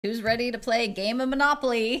Who's ready to play a game of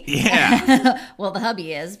Monopoly? Yeah. Well, the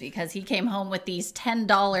hubby is, because he came home with these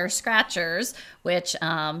 $10 scratchers, which,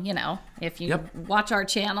 if you watch our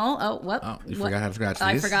channel, You forgot how to scratch these?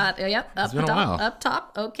 I forgot. Yep. It's been a while. Up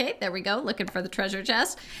top. Okay, there we go. Looking for the treasure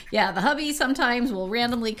chest. Yeah, the hubby sometimes will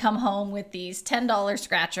randomly come home with these $10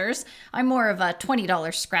 scratchers. I'm more of a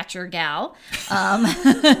 $20 scratcher gal,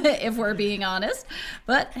 if we're being honest.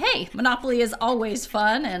 But hey, Monopoly is always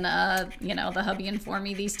fun, and the hubby informed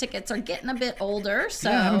me these tickets are getting a bit older. So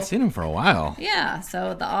Yeah, I haven't seen them for a while. yeah,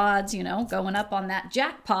 so the odds, going up on that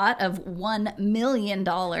jackpot of $1 million.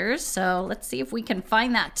 So let's see if we can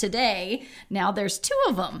find that today. Now, there's 2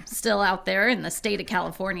 of them still out there in the state of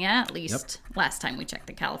California, at least last time we checked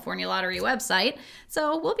the California Lottery website.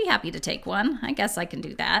 So we'll be happy to take one. I guess I can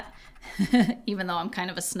do that, even though I'm kind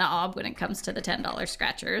of a snob when it comes to the $10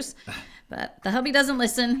 scratchers. But the hubby doesn't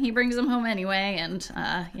listen. He brings them home anyway. And,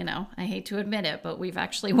 I hate to admit it, but we've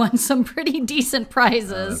actually won some pretty decent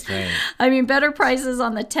prizes. That's right. I mean, better prizes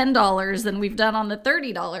on the $10 than we've done on the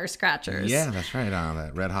 $30 scratchers. Yeah, that's right.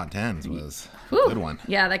 That Red Hot Tens was a Whew. good one.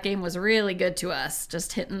 Yeah, that game was really good to us.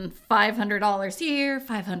 Just hitting $500 here,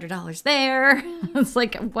 $500 there. It's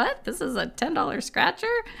like, what? This is a $10 scratcher?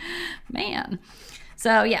 Man.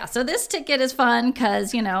 So yeah, so this ticket is fun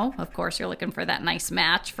because, of course you're looking for that nice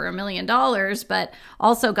match for $1 million, but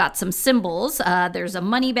also got some symbols. There's a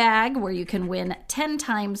money bag where you can win 10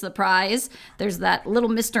 times the prize. There's that little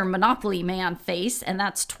Mr. Monopoly Man face, and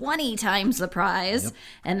that's 20 times the prize. Yep.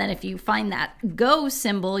 And then if you find that go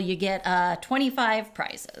symbol, you get 25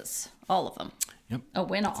 prizes, all of them. Yep. A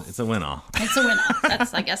win-all. It's a win-all. It's a win-all.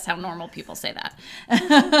 That's, I guess, how normal people say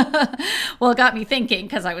that. Well, it got me thinking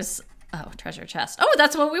because I was... Oh, treasure chest. Oh,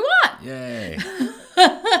 that's what we want. Yay.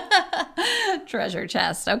 Treasure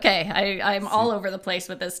chest. Okay, I'm all over the place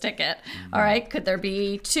with this ticket. All right, could there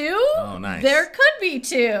be 2? Oh, nice. There could be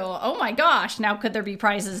 2. Oh my gosh. Now, could there be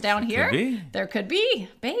prizes down here? Could be. There could be.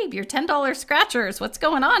 Babe, your $10 scratchers. What's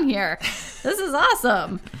going on here? This is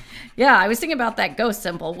awesome. Yeah, I was thinking about that go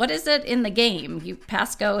symbol. What is it in the game? You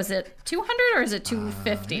pass go, is it 200 or is it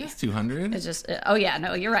 250? It's 200. It's just, oh yeah,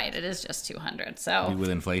 no, you're right. It is just 200. So With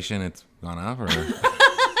inflation, it's gone up, or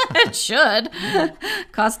it should.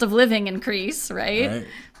 Cost of living increase, right? right?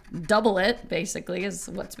 Double it, basically, is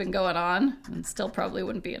what's been going on. And still probably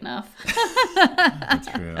wouldn't be enough. That's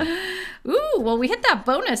true. Ooh, well, we hit that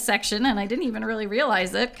bonus section, and I didn't even really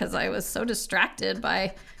realize it because I was so distracted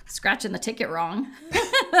by scratching the ticket wrong.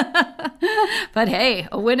 But hey,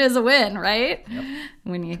 a win is a win, right? Yep.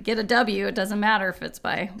 When you get a W, it doesn't matter if it's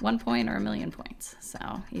by 1 point or 1,000,000 points. So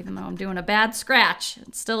even though I'm doing a bad scratch,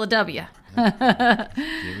 it's still a W. Give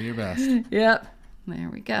it your best. Yep. There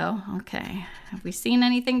we go. Okay. Have we seen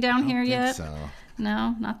anything down here yet? So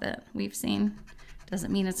No, not that we've seen.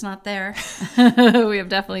 Doesn't mean it's not there. We have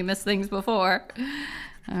definitely missed things before.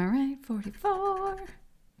 All right. 44,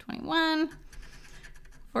 21,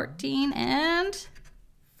 14, and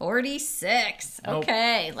 46.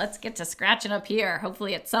 Okay, let's get to scratching up here.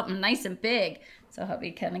 Hopefully it's something nice and big. So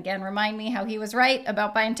hubby can again remind me how he was right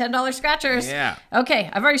about buying $10 scratchers. Yeah. Okay,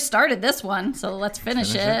 I've already started this one, so let's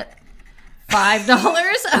finish it.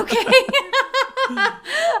 $5. Okay.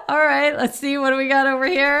 All right, let's see what do we got over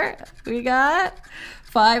here. We got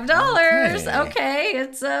 $5. Okay,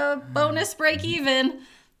 it's a bonus break even.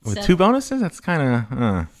 with 2 bonuses, that's kind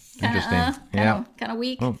of interesting. Yeah. Kind of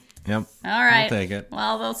weak. Oh, yep. All right. I'll take it.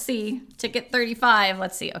 Well, we'll see. Ticket 35.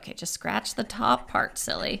 Let's see. Okay, just scratch the top part,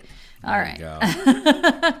 silly. All right. There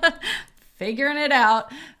you go. Figuring it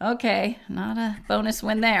out. Okay, not a bonus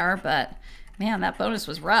win there, but man, that bonus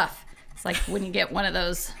was rough. It's like when you get one of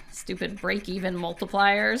those stupid break-even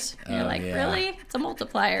multipliers. You're like, yeah. really? It's a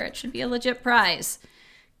multiplier. It should be a legit prize.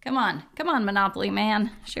 Come on, Monopoly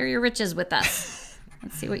Man. Share your riches with us.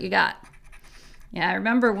 Let's see what you got. Yeah, I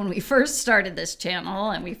remember when we first started this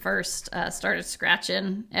channel and we first started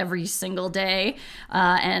scratching every single day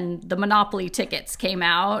and the Monopoly tickets came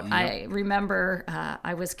out. Yep. I remember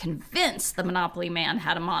I was convinced the Monopoly Man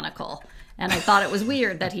had a monocle, and I thought it was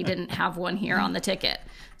weird that he didn't have one here on the ticket.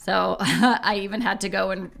 So I even had to go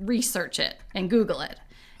and research it and Google it.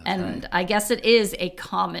 And I guess it is a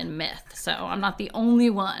common myth. So I'm not the only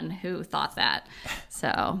one who thought that.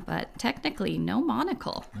 So, but technically, no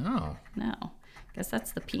monocle. Oh. No. Guess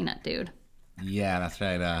that's the Peanut dude. Yeah, that's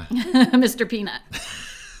right. Mr. Peanut.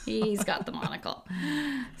 He's got the monocle.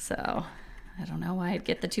 So I don't know why I'd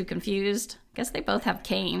get the 2 confused. Guess they both have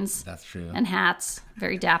canes. That's true. And hats.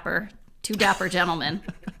 Very dapper. 2 dapper gentlemen.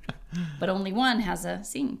 But only one has a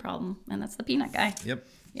seeing problem, and that's the Peanut guy. Yep.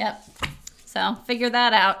 Yep. So figure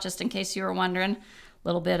that out just in case you were wondering.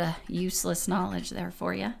 little bit of useless knowledge there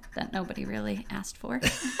for you that nobody really asked for.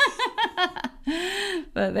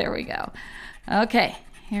 But there we go. Okay,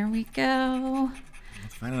 here we go.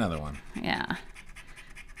 Let's find another one. Yeah.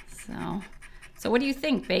 So what do you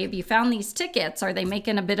think, babe? You found these tickets. Are they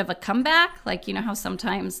making a bit of a comeback? Like, you know how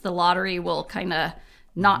sometimes the lottery will kind of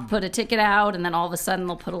not put a ticket out and then all of a sudden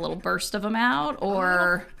they'll put a little burst of them out?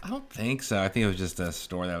 Or I don't think so. I think it was just a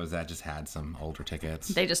store that just had some older tickets.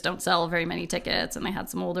 They just don't sell very many tickets and they had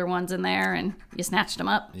some older ones in there and you snatched them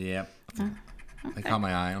up? Yep. They caught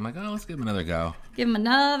my eye. I'm like, oh, let's give them another go. Give them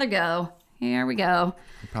another go. Here we go.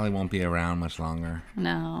 They probably won't be around much longer.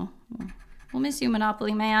 No. We'll miss you,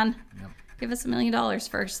 Monopoly Man. Yep. Give us $1 million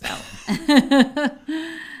first, though.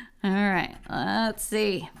 All right. Let's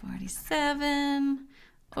see. 47.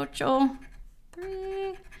 Ocho.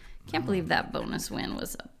 3. Can't believe that bonus win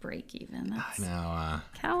was a break even. I know.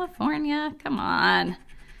 California. Come on.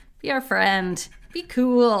 Be our friend. Be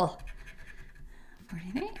cool.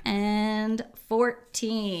 43 and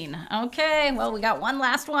 14. Okay, well, we got one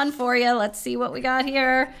last one for you. Let's see what we got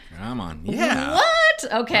here. Come on. Yeah.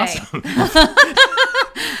 What? Okay. Awesome.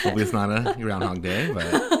 Hopefully it's not a Groundhog Day, but...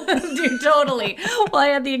 Dude, totally. Well, I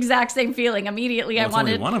had the exact same feeling. Immediately, well, I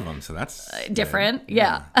wanted... only one of them, so that's... different.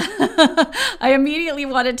 Yeah. I immediately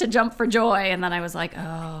wanted to jump for joy, and then I was like,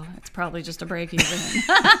 oh, it's probably just a break even.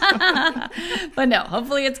 But no,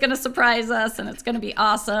 hopefully it's going to surprise us, and it's going to be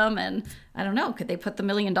awesome, and I don't know, could they put the $1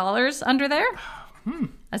 million under there?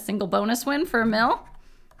 A single bonus win for $1 million?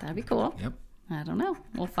 That'd be cool. Yep. I don't know.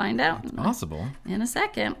 We'll find out. It's possible. In a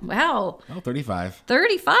second. Wow. Oh, 35.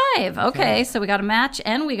 35. Okay, so we got a match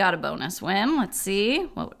and we got a bonus win. Let's see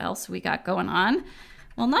what else we got going on.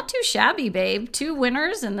 Well, not too shabby, babe. 2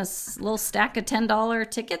 winners in this little stack of $10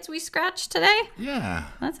 tickets we scratched today. Yeah.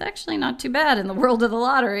 That's actually not too bad in the world of the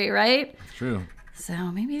lottery, right? True. So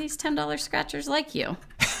maybe these $10 scratchers like you.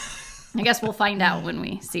 I guess we'll find out when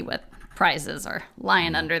we see what prizes are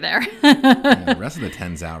lying under there. Yeah, the rest of the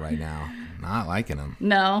 10's out right now. Not liking them.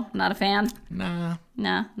 No, not a fan? Nah.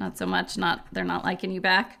 Nah, not so much. They're not liking you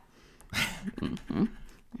back. Mm-hmm.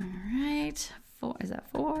 All right. 4. Is that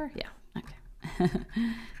 4? Yeah. Okay.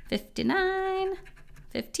 59,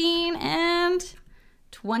 15, and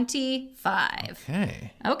 25.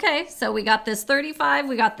 Okay. Okay, so we got this 35.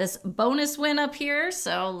 We got this bonus win up here.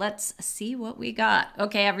 So let's see what we got.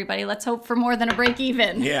 Okay, everybody, let's hope for more than a break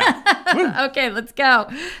even. Yeah. Okay, let's go.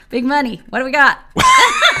 Big money. What do we got?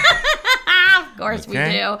 Of course we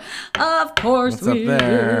do. Of course we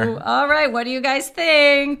do. All right, what do you guys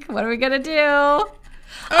think? What are we going to do?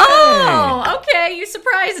 Hey. Oh, okay. You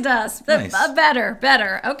surprised us. Nice.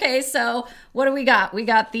 Better. Okay, so what do we got? We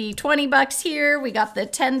got the $20 here. We got the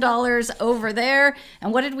 $10 over there.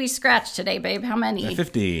 And what did we scratch today, babe? How many?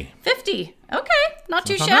 50. 50. Okay. Not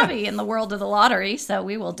too shabby in the world of the lottery. So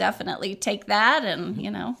we will definitely take that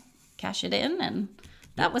and, cash it in. And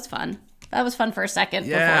that was fun. That was fun for a second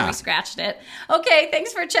before we scratched it. Okay,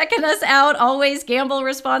 thanks for checking us out. Always gamble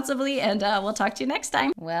responsibly, and we'll talk to you next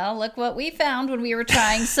time. Well, look what we found when we were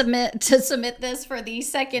trying to submit this for the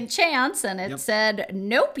second chance, and it said,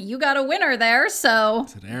 nope, you got a winner there, so...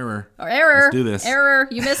 It's an error. Or error. Let's do this. Error.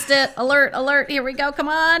 You missed it. Alert. Here we go. Come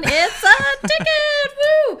on. It's a ticket.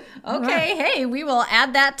 Woo! Okay, hey, we will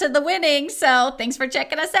add that to the winning, so thanks for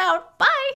checking us out. Bye.